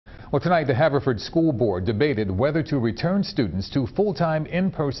Well, tonight the Haverford School Board debated whether to return students to full-time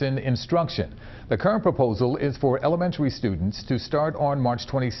in-person instruction. The current proposal is for elementary students to start on March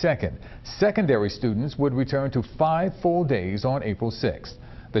 22nd. Secondary students would return to 5 full days on April 6th.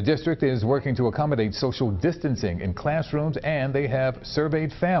 The district is working to accommodate social distancing in classrooms, and they have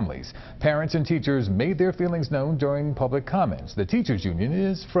surveyed families. Parents and teachers made their feelings known during public comments. The teachers union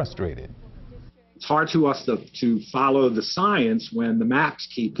is frustrated. It's hard to us to follow the science when the maps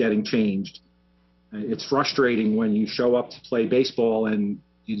keep getting changed. It's frustrating when you show up to play baseball and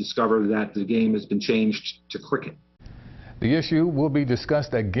you discover that the game has been changed to cricket. The issue will be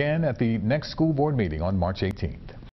discussed again at the next school board meeting on March 18th.